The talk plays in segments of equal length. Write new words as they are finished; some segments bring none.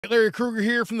Larry Kruger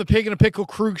here from the Pig and a Pickle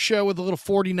Krug Show with a little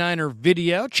 49er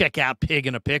video. Check out Pig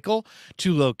and a Pickle.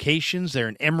 2 locations. They're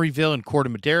in Emeryville and Corte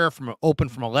Madera, open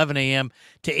from 11 a.m.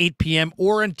 to 8 p.m.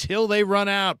 or until they run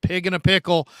out. Pig and a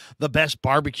Pickle, the best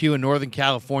barbecue in Northern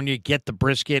California. Get the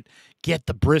brisket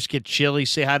chili.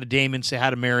 Say hi to Damon, say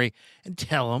hi to Mary, and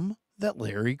tell them that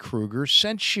Larry Kruger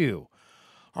sent you.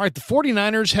 All right, the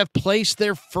 49ers have placed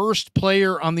their first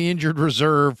player on the injured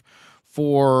reserve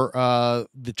for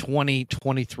the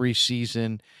 2023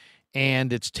 season,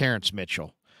 and it's Terrence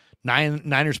Mitchell.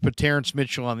 Niners put Terrence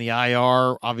Mitchell on the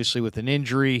IR, obviously with an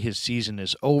injury. His season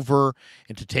is over,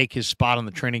 and to take his spot on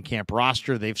the training camp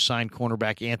roster, they've signed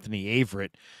cornerback Anthony Averett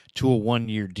to a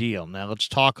one-year deal. Now, let's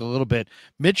talk a little bit.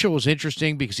 Mitchell was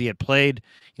interesting because he had played,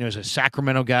 as a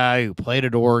Sacramento guy who played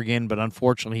at Oregon, but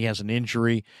unfortunately he has an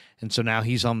injury, and so now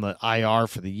he's on the IR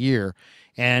for the year.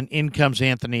 And in comes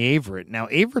Anthony Averett. Now,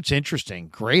 Averett's interesting.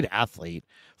 Great athlete.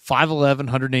 5'11",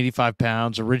 185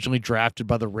 pounds, originally drafted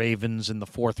by the Ravens in the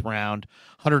 4th round,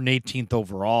 118th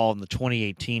overall in the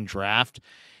 2018 draft.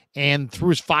 And through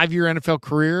his 5-year NFL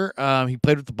career, he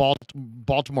played with the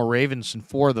Baltimore Ravens in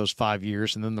 4 of those 5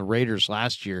 years, and then the Raiders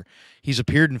last year. He's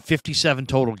appeared in 57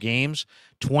 total games,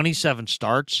 27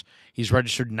 starts. He's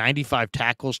registered 95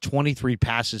 tackles, 23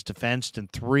 passes defensed, and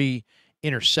 3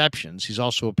 interceptions. He's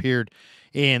also appeared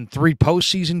in 3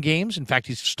 postseason games. In fact,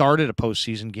 he's started a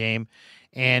postseason game,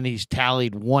 and he's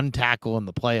tallied 1 tackle in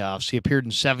the playoffs. He appeared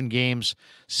in 7 games.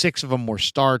 6 of them were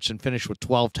starts and finished with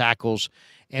 12 tackles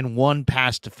and 1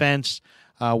 pass defense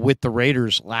with the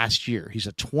Raiders last year. He's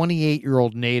a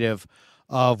 28-year-old native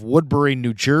of Woodbury,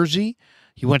 New Jersey.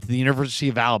 He went to the University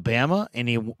of Alabama, and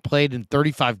he played in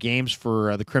 35 games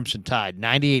for the Crimson Tide.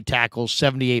 98 tackles,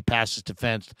 78 passes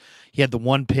defensed. He had the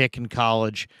 1 pick in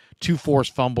college, 2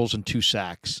 forced fumbles, and 2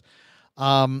 sacks.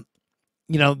 A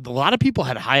lot of people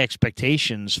had high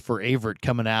expectations for Averett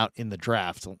coming out in the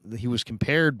draft. He was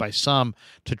compared by some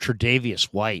to Tre'Davious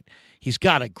White. He's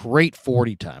got a great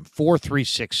 40 time,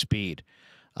 4.36 speed.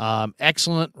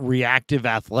 Excellent reactive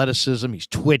athleticism. He's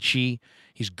twitchy.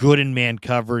 He's good in man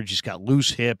coverage. He's got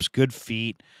loose hips, good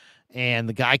feet, and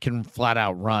the guy can flat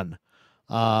out run.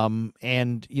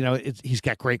 He's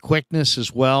got great quickness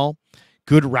as well,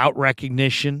 good route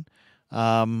recognition.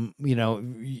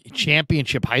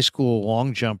 Championship high school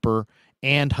long jumper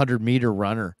and 100-meter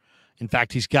runner. In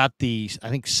fact, he's got the, I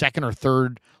think, 2nd or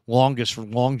 3rd longest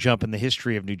long jump in the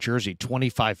history of New Jersey,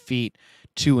 25 feet,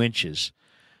 2 inches.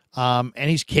 And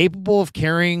he's capable of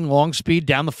carrying long speed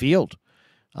down the field.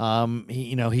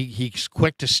 He's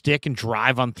quick to stick and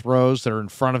drive on throws that are in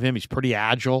front of him. He's pretty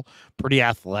agile, pretty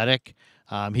athletic.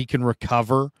 He can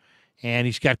recover, and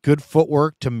he's got good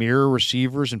footwork to mirror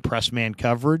receivers and press man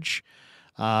coverage.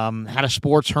 Had a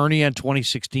sports hernia in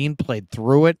 2016, played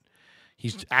through it.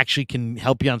 He's actually can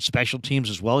help you on special teams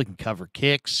as well. He can cover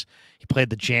kicks. He played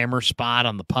the jammer spot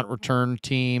on the punt return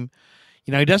team.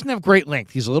 He doesn't have great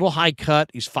length. He's a little high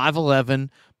cut. He's 5'11",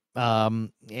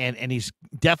 and he's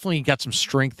definitely got some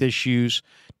strength issues.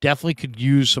 Definitely could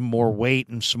use some more weight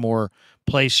and some more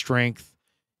play strength.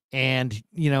 And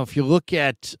if you look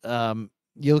at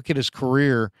his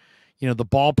career, the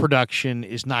ball production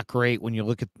is not great when you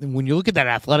look at that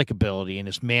athletic ability and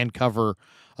his man cover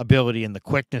ability and the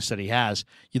quickness that he has.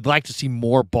 You'd like to see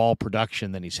more ball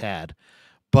production than he's had,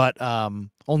 but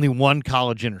only 1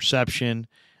 college interception,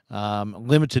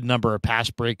 limited number of pass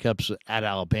breakups at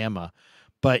Alabama.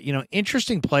 But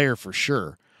interesting player for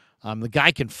sure. The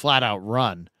guy can flat out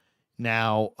run.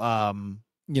 Now,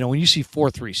 when you see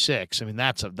 4.36, I mean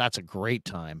that's a great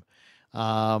time.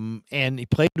 And he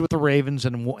played with the Ravens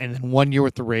and 1 year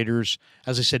with the Raiders.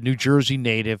 As I said, New Jersey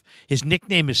native. His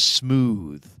nickname is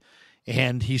Smooth,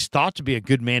 and he's thought to be a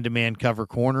good man-to-man cover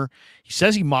corner. He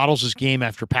says he models his game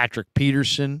after Patrick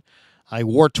Peterson. He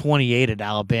wore 28 at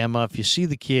Alabama. If you see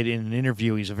the kid in an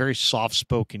interview, he's a very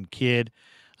soft-spoken kid.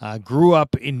 Grew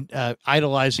up in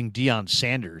idolizing Deion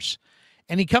Sanders,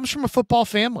 and he comes from a football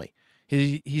family.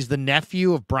 He's the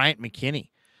nephew of Bryant McKinney,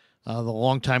 the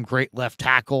longtime great left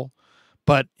tackle.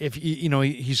 But if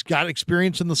he's got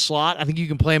experience in the slot. I think you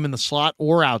can play him in the slot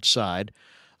or outside.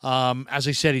 As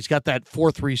I said, he's got that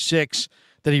 4.36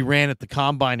 that he ran at the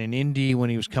combine in Indy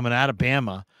when he was coming out of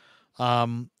Bama.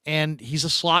 And he's a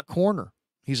slot corner.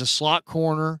 Is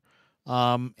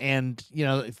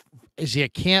he a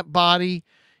camp body?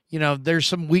 There's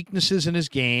some weaknesses in his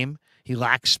game. He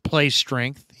lacks play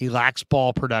strength. He lacks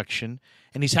ball production.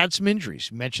 And he's had some injuries.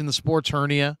 You mentioned the sports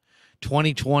hernia,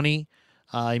 2020.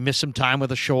 He missed some time with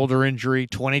a shoulder injury.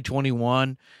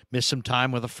 2021, missed some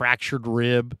time with a fractured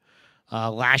rib.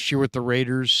 Last year with the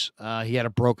Raiders, he had a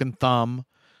broken thumb.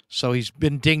 So he's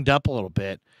been dinged up a little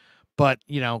bit. but,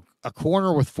 a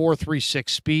corner with 4.36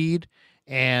 speed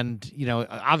and,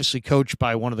 obviously coached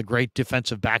by one of the great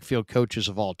defensive backfield coaches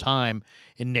of all time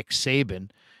in Nick Saban,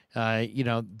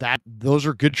 those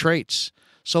are good traits.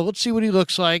 So let's see what he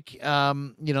looks like. The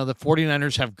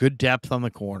 49ers have good depth on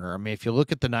the corner. I mean, if you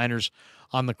look at the Niners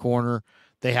on the corner,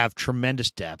 they have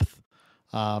tremendous depth.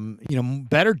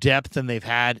 Better depth than they've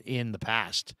had in the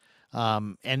past.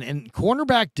 And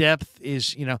cornerback depth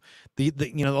is,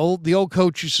 the old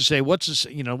coach used to say, what's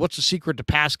the secret to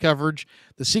pass coverage?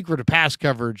 The secret to pass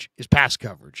coverage is pass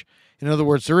coverage. In other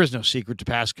words, there is no secret to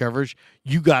pass coverage.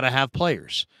 You got to have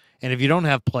players. And if you don't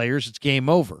have players, it's game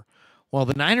over. Well,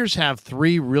 the Niners have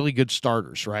three really good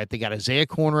starters, right? They got Isaiah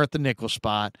Corner at the nickel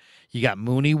spot. You got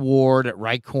Mooney Ward at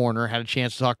right corner. Had a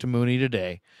chance to talk to Mooney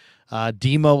today.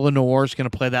 Demo Lenore is going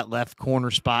to play that left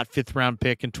corner spot, fifth-round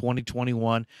pick in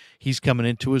 2021. He's coming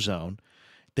into his own.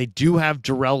 They do have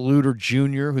Darrell Luter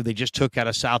Jr., who they just took out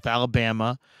of South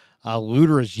Alabama.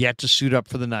 Luter is yet to suit up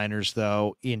for the Niners,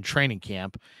 though, in training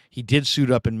camp. He did suit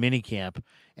up in minicamp,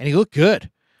 and he looked good.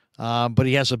 But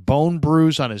he has a bone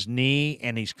bruise on his knee,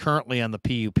 and he's currently on the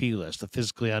PUP list, the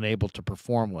physically unable to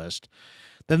perform list.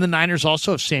 Then the Niners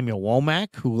also have Samuel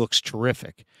Womack, who looks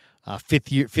terrific.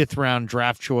 Fifth round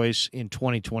draft choice in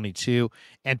 2022,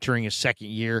 entering his second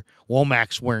year.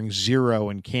 Womack's wearing 0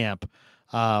 in camp.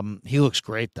 He looks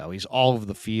great, though. He's all over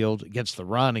the field against the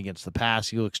run, against the pass.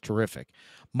 He looks terrific.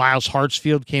 Miles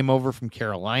Hartsfield came over from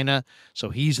Carolina,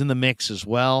 so he's in the mix as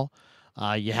well.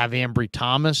 You have Ambry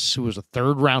Thomas, who was a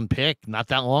third-round pick not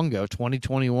that long ago,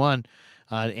 2021.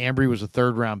 Ambry was a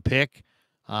third-round pick.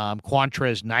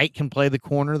 Quantrez Knight can play the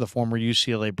corner. The former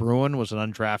UCLA Bruin was an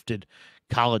undrafted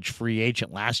college free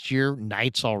agent last year.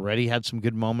 Knight's already had some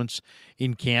good moments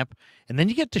in camp. And then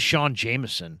you get to Deshaun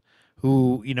Jameson,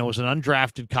 who, was an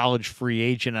undrafted college free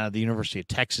agent out of the University of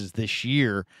Texas this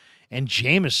year. And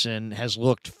Jameson has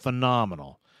looked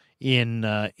phenomenal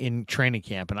in training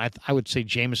camp, and I would say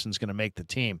Jameson's going to make the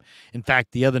team. In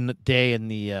fact, the other day in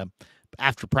the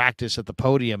after practice at the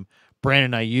podium,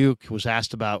 Brandon Ayuk was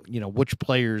asked about which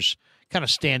players kind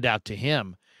of stand out to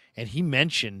him, and he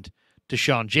mentioned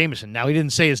Deshaun Jameson. Now he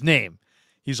didn't say his name.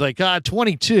 He's like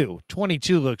 22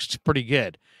 looks pretty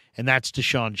good, and that's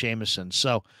Deshaun Jameson.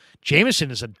 So Jameson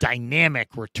is a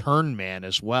dynamic return man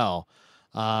as well,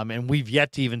 and we've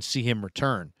yet to even see him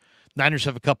return. Niners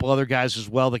have a couple other guys as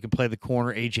well that can play the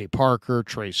corner, A.J. Parker,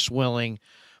 Trey Swilling.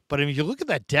 But if you look at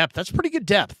that depth, that's pretty good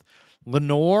depth.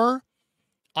 Lenore,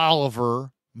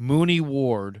 Oliver, Mooney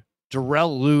Ward,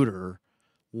 Darrell Luter,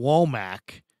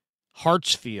 Womack,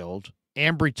 Hartsfield,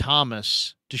 Ambry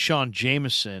Thomas, Deshaun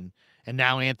Jameson, and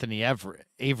now Anthony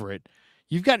Averett.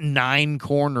 You've got 9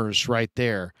 corners right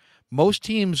there. Most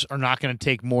teams are not going to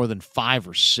take more than 5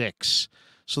 or 6.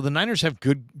 So the Niners have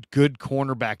good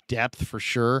cornerback depth for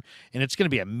sure, and it's going to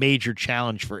be a major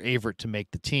challenge for Averett to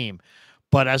make the team.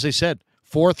 But as I said,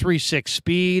 4.36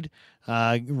 speed,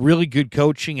 really good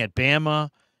coaching at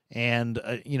Bama, and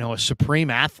a supreme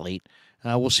athlete.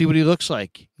 We'll see what he looks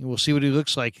like.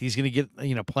 He's going to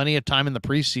get plenty of time in the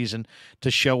preseason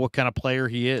to show what kind of player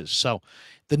he is. So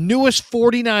the newest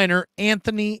 49er,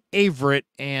 Anthony Averett,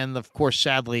 and of course,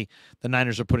 sadly, the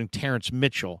Niners are putting Terrence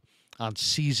Mitchell on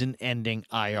season-ending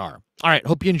IR. All right,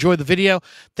 hope you enjoyed the video.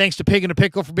 Thanks to Pig and a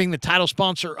Pickle for being the title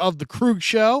sponsor of The Krug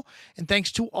Show, and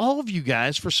thanks to all of you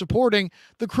guys for supporting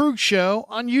The Krug Show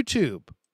on YouTube.